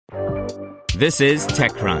This is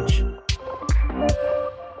TechCrunch.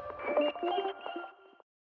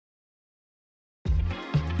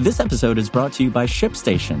 This episode is brought to you by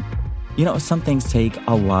ShipStation. You know, some things take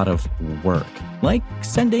a lot of work, like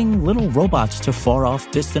sending little robots to far-off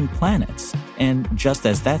distant planets. And just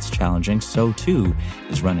as that's challenging, so too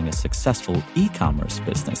is running a successful e-commerce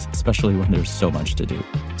business, especially when there's so much to do.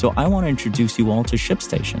 So I want to introduce you all to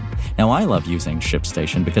ShipStation. Now, I love using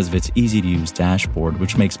ShipStation because of its easy-to-use dashboard,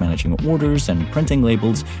 which makes managing orders and printing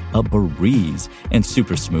labels a breeze and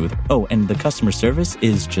super smooth. Oh, and the customer service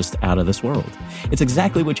is just out of this world. It's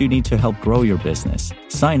exactly what you need to help grow your business.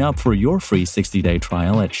 Sign up for your free 60-day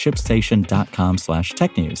trial at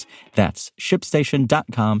shipstation.com/technews. That's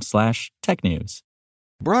shipstation.com/technews.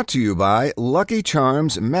 Brought to you by Lucky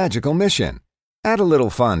Charms Magical Mission. Add a little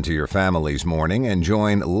fun to your family's morning and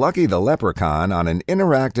join Lucky the Leprechaun on an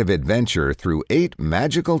interactive adventure through 8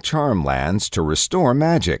 magical charm lands to restore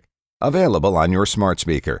magic. Available on your smart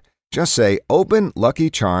speaker. Just say, "Open Lucky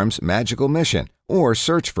Charms Magical Mission," or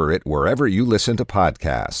search for it wherever you listen to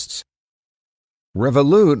podcasts.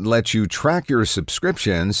 Revolut lets you track your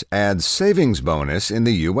subscriptions, adds savings bonus in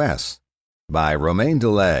the U.S. By Romain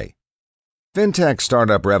Delay. Fintech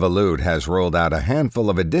startup Revolut has rolled out a handful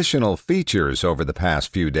of additional features over the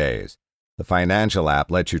past few days. The financial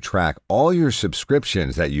app lets you track all your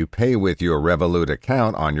subscriptions that you pay with your Revolut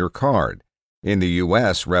account on your card. In the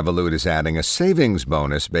U.S., Revolut is adding a savings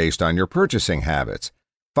bonus based on your purchasing habits.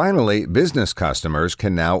 Finally, business customers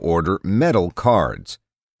can now order metal cards.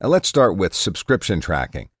 Now let's start with subscription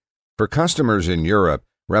tracking. For customers in Europe,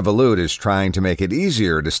 Revolut is trying to make it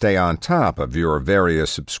easier to stay on top of your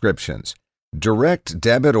various subscriptions. Direct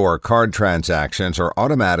debit or card transactions are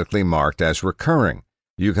automatically marked as recurring.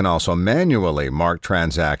 You can also manually mark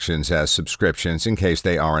transactions as subscriptions in case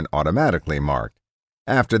they aren't automatically marked.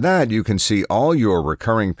 After that, you can see all your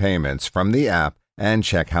recurring payments from the app and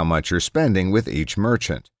check how much you're spending with each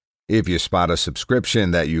merchant. If you spot a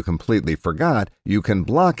subscription that you completely forgot, you can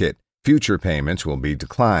block it. Future payments will be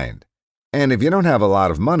declined. And if you don't have a lot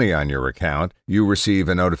of money on your account, you receive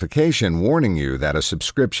a notification warning you that a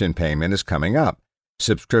subscription payment is coming up.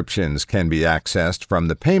 Subscriptions can be accessed from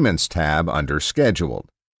the Payments tab under Scheduled.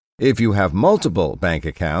 If you have multiple bank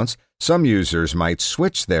accounts, some users might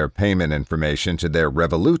switch their payment information to their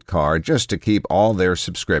Revolut card just to keep all their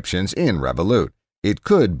subscriptions in Revolut. It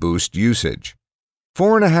could boost usage.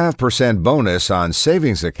 4.5% bonus on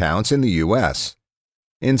savings accounts in the U.S.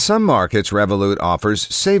 In some markets, Revolut offers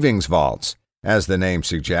savings vaults. As the name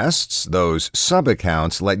suggests, those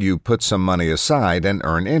sub-accounts let you put some money aside and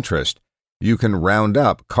earn interest. You can round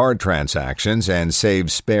up card transactions and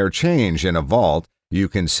save spare change in a vault. You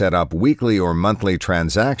can set up weekly or monthly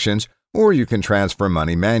transactions, or you can transfer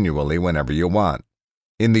money manually whenever you want.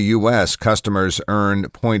 In the U.S., customers earn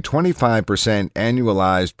 0.25%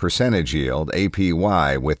 annualized percentage yield,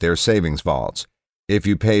 APY, with their savings vaults. If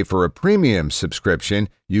you pay for a premium subscription,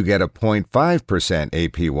 you get a 0.5%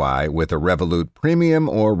 APY with a Revolut Premium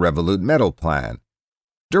or Revolut Metal plan.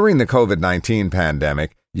 During the COVID-19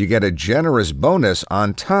 pandemic, you get a generous bonus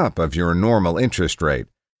on top of your normal interest rate.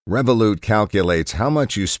 Revolut calculates how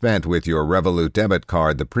much you spent with your Revolut debit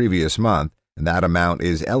card the previous month, and that amount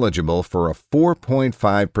is eligible for a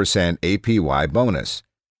 4.5% APY bonus.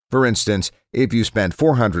 For instance, if you spent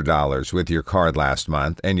 $400 with your card last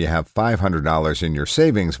month and you have $500 in your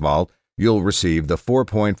savings vault, you'll receive the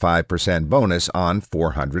 4.5% bonus on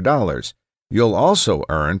 $400. You'll also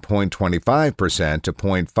earn 0.25% to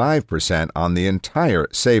 0.5% on the entire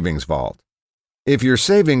savings vault. If your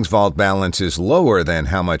savings vault balance is lower than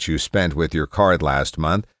how much you spent with your card last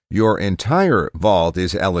month, your entire vault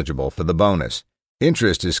is eligible for the bonus.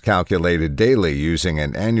 Interest is calculated daily using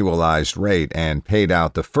an annualized rate and paid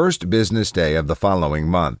out the first business day of the following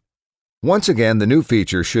month. Once again, the new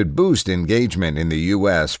feature should boost engagement in the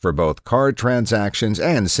U.S. for both card transactions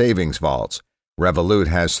and savings vaults. Revolut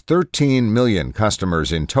has 13 million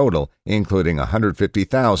customers in total, including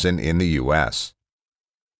 150,000 in the U.S.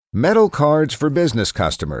 Metal cards for business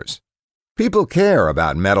customers. People care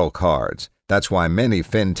about metal cards. That's why many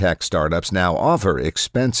fintech startups now offer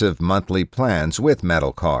expensive monthly plans with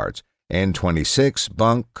metal cards, N26,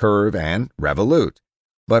 Bunk, Curve, and Revolut.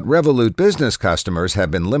 But Revolut business customers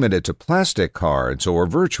have been limited to plastic cards or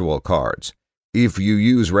virtual cards. If you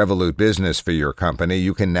use Revolut Business for your company,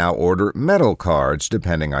 you can now order metal cards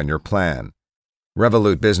depending on your plan.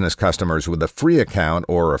 Revolut business customers with a free account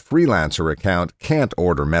or a freelancer account can't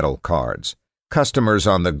order metal cards. Customers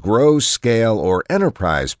on the Grow, Scale, or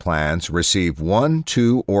Enterprise plans receive 1,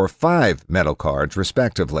 2, or 5 metal cards,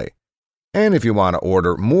 respectively. And if you want to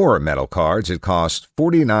order more metal cards, it costs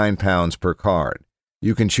 £49 per card.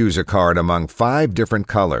 You can choose a card among 5 different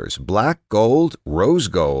colors: black, gold, rose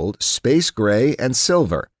gold, space gray, and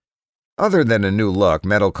silver. Other than a new look,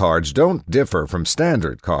 metal cards don't differ from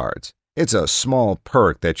standard cards. It's a small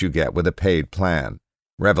perk that you get with a paid plan.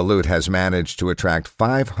 Revolut has managed to attract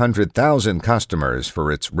 500,000 customers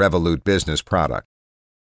for its Revolut Business product.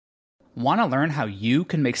 Want to learn how you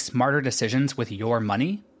can make smarter decisions with your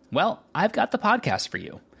money? Well, I've got the podcast for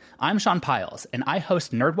you. I'm Sean Piles, and I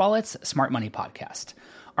host NerdWallet's Smart Money Podcast.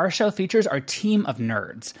 Our show features our team of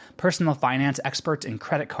nerds, personal finance experts in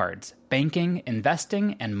credit cards, banking,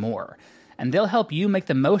 investing, and more. And they'll help you make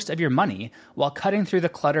the most of your money while cutting through the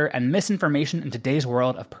clutter and misinformation in today's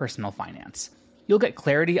world of personal finance. You'll get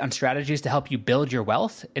clarity on strategies to help you build your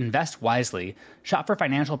wealth, invest wisely, shop for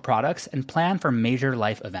financial products, and plan for major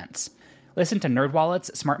life events. Listen to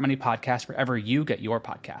NerdWallet's Smart Money Podcast wherever you get your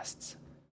podcasts.